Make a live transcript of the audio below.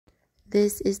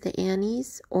This is the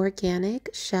Annie's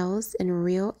Organic Shells and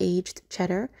Real Aged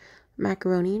Cheddar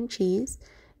Macaroni and Cheese.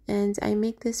 And I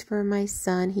make this for my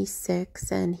son. He's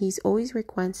 6 and he's always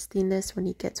requesting this when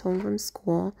he gets home from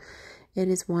school. It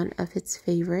is one of his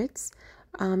favorites.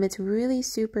 It's really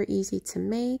super easy to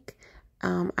make.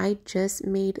 I just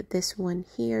made this one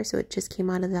here, so it just came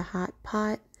out of the hot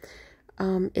pot.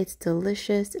 It's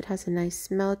delicious. It has a nice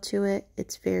smell to it.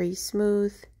 It's very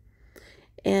smooth.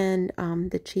 And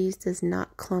the cheese does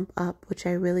not clump up, which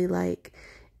I really like.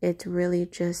 It's really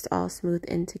just all smooth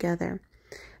in together.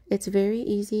 It's very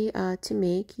easy to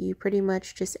make. You pretty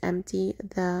much just empty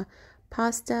the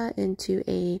pasta into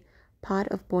a pot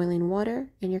of boiling water,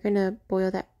 and you're going to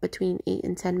boil that between 8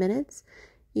 and 10 minutes.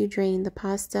 You drain the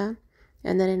pasta,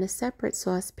 and then in a separate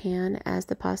saucepan, as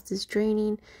the pasta is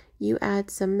draining, you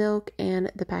add some milk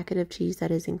and the packet of cheese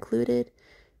that is included.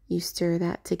 You stir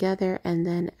that together and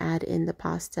then add in the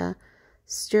pasta,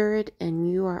 stir it, and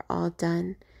you are all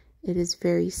done. It is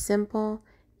very simple,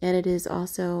 and it is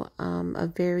also a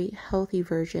very healthy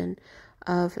version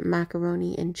of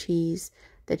macaroni and cheese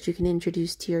that you can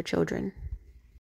introduce to your children.